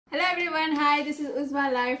everyone, hi, this is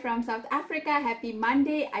Uzma live from South Africa. Happy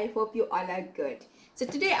Monday. I hope you all are good. So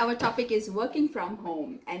today our topic is working from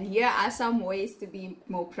home, and here are some ways to be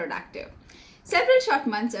more productive. Several short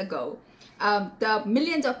months ago, the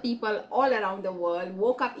millions of people all around the world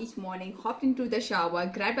woke up each morning, hopped into the shower,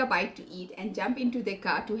 grabbed a bite to eat, and jumped into their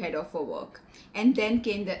car to head off for work. And then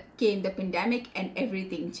came the pandemic, and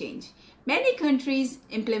everything changed. Many countries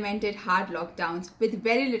implemented hard lockdowns with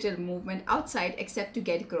very little movement outside except to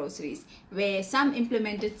get groceries, where some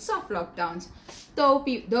implemented soft lockdowns, though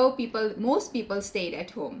most people stayed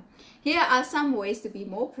at home. Here are some ways to be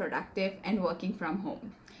more productive and working from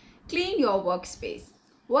home. Clean your workspace.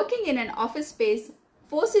 Working in an office space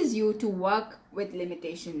forces you to work with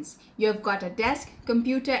limitations. You have got a desk,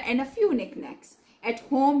 computer, and a few knickknacks. At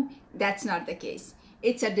home, that's not the case.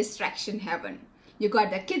 It's a distraction heaven. You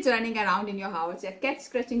got the kids running around in your house, your cat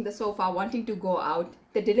scratching the sofa wanting to go out,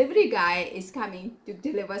 the delivery guy is coming to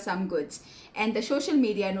deliver some goods, and the social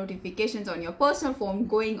media notifications on your personal phone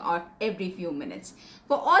going out every few minutes.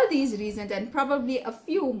 For all these reasons and probably a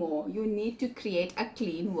few more, you need to create a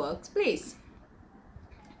clean workplace.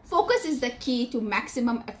 Focus is the key to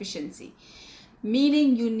maximum efficiency,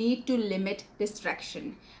 meaning you need to limit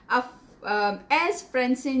distraction. As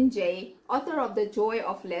Francine J, author of The Joy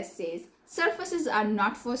of Less, says, surfaces are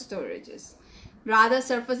not for storages. Rather,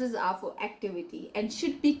 surfaces are for activity and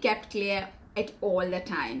should be kept clear at all the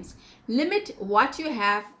times. Limit what you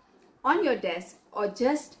have on your desk or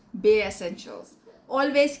just bare essentials.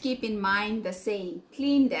 Always keep in mind the saying,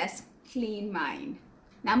 clean desk, clean mind.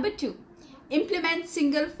 Number 2, implement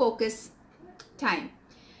single focus time.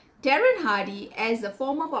 Darren Hardy, as the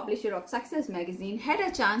former publisher of Success magazine, had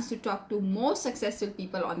a chance to talk to most successful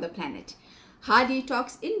people on the planet. Hardy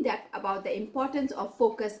talks in depth about the importance of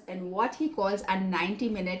focus and what he calls a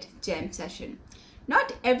 90-minute jam session.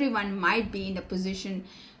 Not everyone might be in a position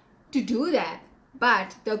to do that,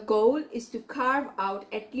 but the goal is to carve out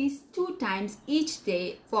at least 2 times each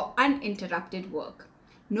day for uninterrupted work.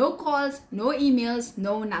 No calls, no emails,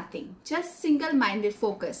 no nothing. Just single-minded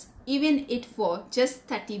focus, even it for just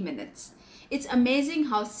 30 minutes. It's amazing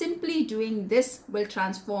how simply doing this will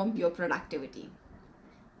transform your productivity.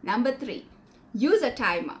 Number 3. Use a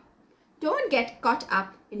timer. Don't get caught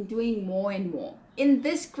up in doing more and more. In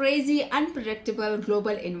this crazy, unpredictable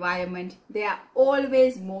global environment, there are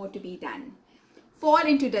always more to be done. Fall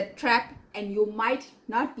into the trap and you might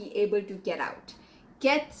not be able to get out.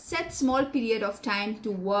 Set small period of time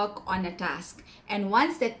to work on a task, and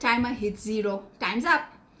once that timer hits 0, time's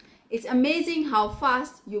up. It's amazing how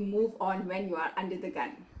fast you move on when you are under the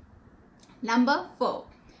gun. Number 4.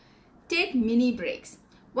 Take mini breaks.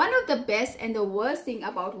 One of the best and the worst thing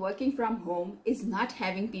about working from home is not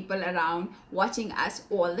having people around watching us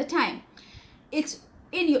all the time. It's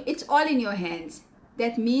all in your hands.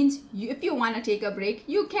 That means if you want to take a break,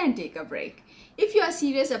 you can take a break. If you are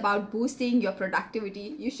serious about boosting your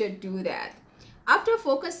productivity, you should do that. After a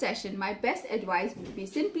focus session, my best advice would be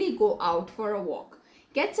simply go out for a walk.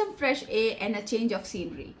 Get some fresh air and a change of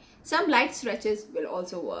scenery. Some light stretches will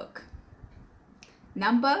also work.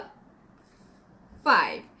 Number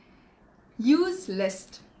 5. Use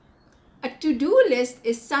list. A to-do list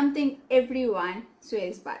is something everyone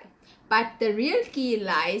swears by, but the real key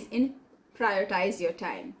lies in prioritize your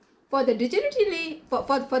time. For the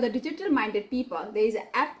digital-minded people, there is an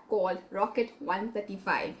app called Rocket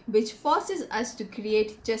 135, which forces us to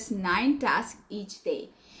create just 9 tasks each day.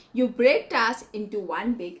 You break tasks into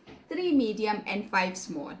 1 big, 3 medium, and 5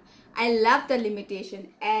 small. I love the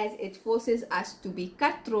limitation as it forces us to be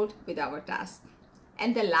cutthroat with our tasks.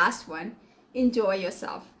 And the last one, enjoy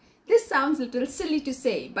yourself. This sounds a little silly to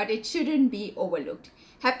say, but it shouldn't be overlooked.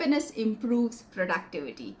 Happiness improves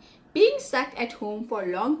productivity. Being stuck at home for a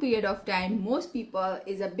long period of time, most people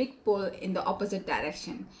is a big pull in the opposite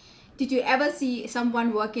direction. Did you ever see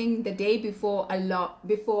someone working the day before a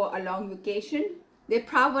long vacation? They're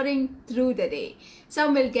powering through the day.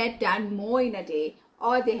 Some will get done more in a day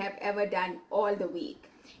or they have ever done all the week.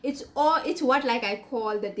 It's what I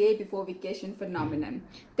call the day before vacation phenomenon.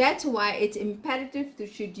 That's why it's imperative to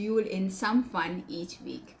schedule in some fun each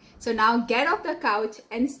week. So now get off the couch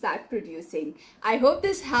and start producing. I hope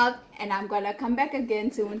this helped, and I'm gonna come back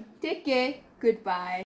again soon. Take care. Goodbye.